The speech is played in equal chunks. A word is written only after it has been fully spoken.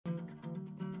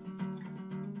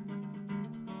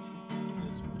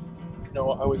I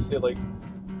always say, like,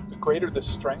 the greater the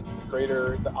strength, the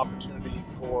greater the opportunity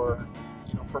for,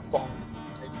 for falling.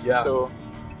 Right? Yeah. So,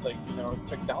 like,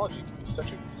 technology can be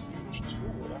such a huge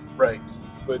tool. Right.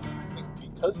 But I think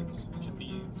because it can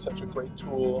be such a great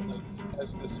tool, like, it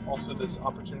has this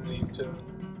opportunity to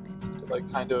like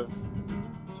kind of,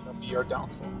 be our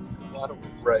downfall in a lot of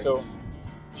ways. Right. So,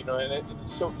 and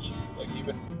it's so easy. Like,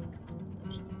 even, I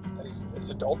mean, as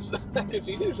adults, it's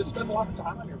easy to just spend a lot of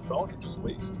time on your phone and just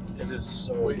waste. It is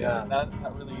so, And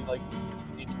not really like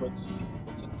engage what's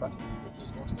in front of you, which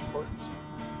is most important.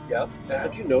 Yeah. And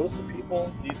have you noticed that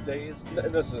people these days,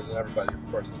 and this isn't everybody,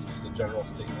 of course, it's just a general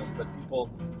statement, but people,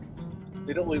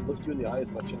 they don't really look you in the eye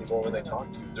as much anymore when they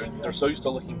talk to you. They're so used to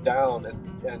looking down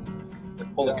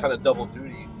and pulling kind of double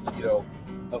duty,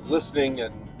 of listening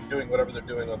and doing whatever they're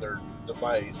doing on their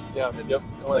device. Yeah. And Yep.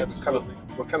 it's like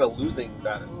we're kind of losing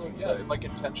that, it seems like. And like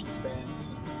attention spans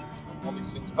and all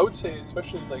these things. I would say,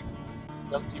 especially like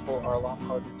young people are a lot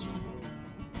harder to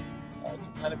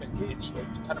kind of engage,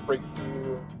 like to kind of break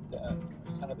through that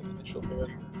kind of the initial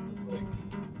barrier.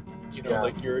 Like,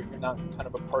 like you're not kind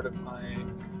of a part of my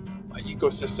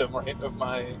ecosystem, right, of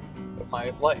my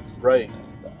life. Right.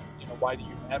 And why do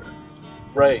you matter?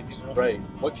 Right. Right.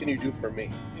 What can you do for me?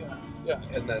 Yeah.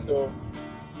 And then so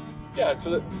that,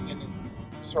 and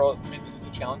these are all, I mean, it's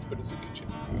a challenge, but it's a good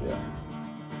challenge. Yeah.